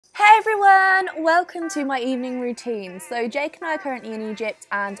everyone, welcome to my evening routine. So Jake and I are currently in Egypt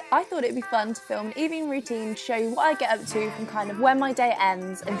and I thought it'd be fun to film an evening routine to show you what I get up to from kind of when my day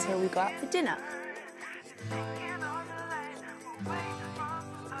ends until we go out for dinner.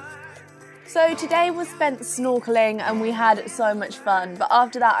 So today was spent snorkeling and we had so much fun, but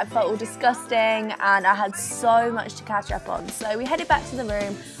after that I felt all disgusting and I had so much to catch up on. So we headed back to the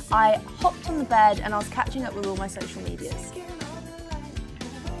room, I hopped on the bed and I was catching up with all my social medias.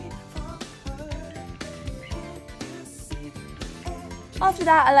 After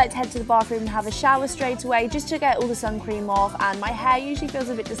that, I like to head to the bathroom and have a shower straight away just to get all the sun cream off, and my hair usually feels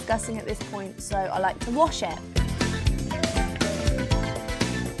a bit disgusting at this point, so I like to wash it.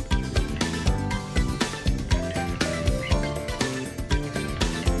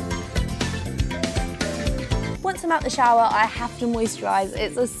 Once I'm out the shower, I have to moisturise,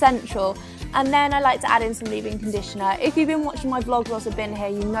 it's essential. And then I like to add in some leave-in conditioner. If you've been watching my vlog whilst I've been here,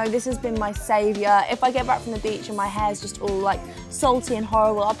 you know this has been my saviour. If I get back from the beach and my hair's just all like salty and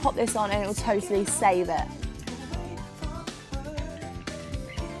horrible, I'll pop this on and it'll totally save it.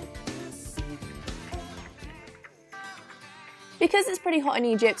 Because it's pretty hot in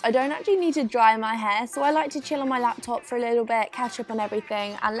Egypt, I don't actually need to dry my hair, so I like to chill on my laptop for a little bit, catch up on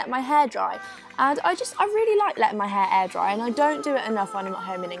everything and let my hair dry. And I really like letting my hair air dry, and I don't do it enough when I'm at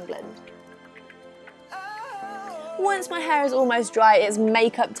home in England. Once my hair is almost dry, it's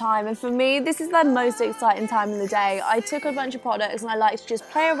makeup time, and for me this is the most exciting time of the day. I took a bunch of products and I like to just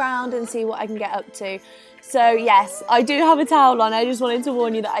play around and see what I can get up to. So yes, I do have a towel on, I just wanted to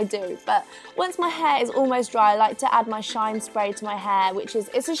warn you that I do. But once my hair is almost dry, I like to add my shine spray to my hair,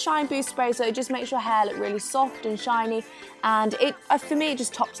 it's a shine boost spray, so it just makes your hair look really soft and shiny, and for me it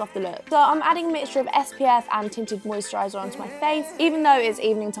just tops off the look. So I'm adding a mixture of SPF and tinted moisturiser onto my face. Even though it's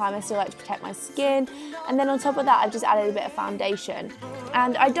evening time, I still like to protect my skin. And then on top of that, I've just added a bit of foundation.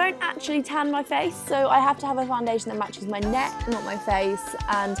 And I don't actually tan my face, so I have to have a foundation that matches my neck, not my face.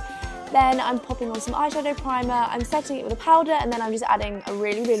 And then I'm popping on some eyeshadow primer, I'm setting it with a powder, and then I'm just adding a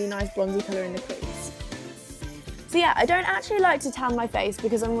really nice bronzy colour in the crease. So yeah, I don't actually like to tan my face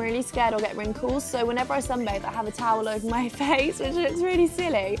because I'm really scared I'll get wrinkles, so whenever I sunbathe I have a towel over my face, which looks really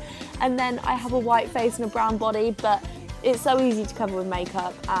silly. And then I have a white face and a brown body, but it's so easy to cover with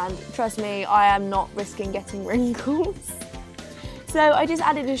makeup, and trust me, I am not risking getting wrinkles. So I just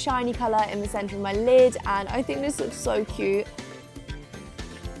added a shiny colour in the centre of my lid, and I think this looks so cute.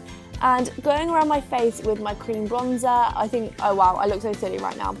 And going around my face with my cream bronzer, I think, oh wow, I look so silly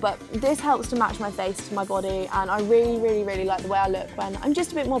right now, but this helps to match my face to my body, and I really like the way I look when I'm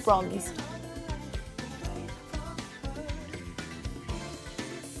just a bit more bronzed.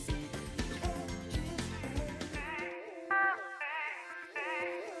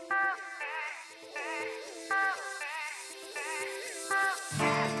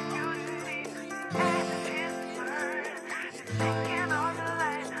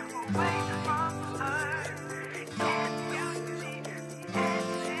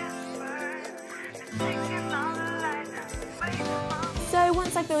 So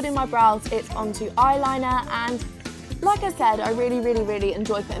once I filled in my brows, it's onto eyeliner, and like I said, I really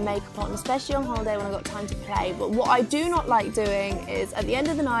enjoy putting makeup on, especially on holiday when I've got time to play. But what I do not like doing is at the end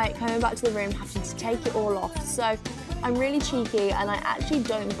of the night, coming back to the room, having to take it all off. So I'm really cheeky and I actually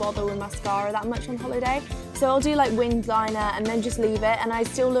don't bother with mascara that much on holiday. So I'll do like winged liner and then just leave it, and I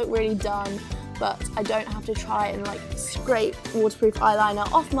still look really done, but I don't have to try and like scrape waterproof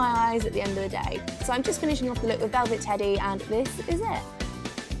eyeliner off my eyes at the end of the day. So I'm just finishing off the look with Velvet Teddy, and this is it.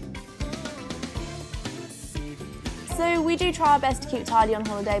 So we do try our best to keep tidy on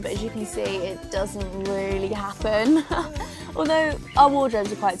holiday, but as you can see, it doesn't really happen. Although our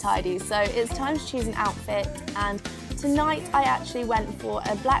wardrobes are quite tidy, so it's time to choose an outfit, and tonight I actually went for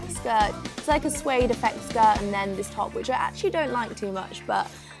a black skirt. It's like a suede effect skirt, and then this top, which I actually don't like too much, but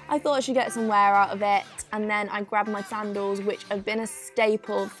I thought I should get some wear out of it. And then I grabbed my sandals, which have been a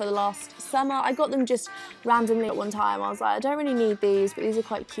staple for the last summer. I got them just randomly at one time. I was like, I don't really need these, but these are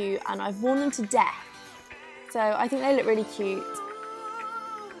quite cute, and I've worn them to death. So I think they look really cute.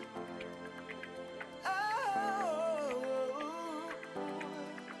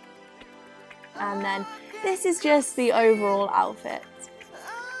 And then this is just the overall outfit.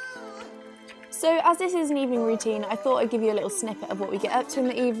 So as this is an evening routine, I thought I'd give you a little snippet of what we get up to in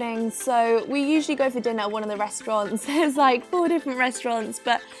the evening. So we usually go for dinner at one of the restaurants. There's like 4 different restaurants,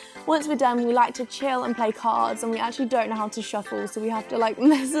 but once we're done, we like to chill and play cards, and we actually don't know how to shuffle, so we have to like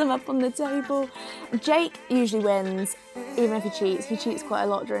mess them up on the table. Jake usually wins, even if he cheats. He cheats quite a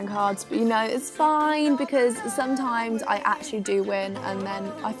lot during cards, but you know, it's fine because sometimes I actually do win, and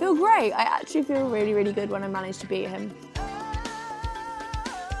then I feel great. I actually feel really good when I manage to beat him.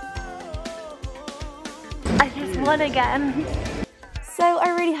 I just won again. So I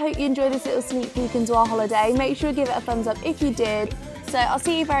really hope you enjoyed this little sneak peek into our holiday. Make sure to give it a thumbs up if you did. So I'll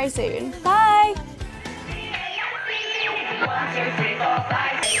see you very soon. Bye!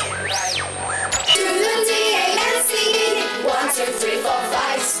 To the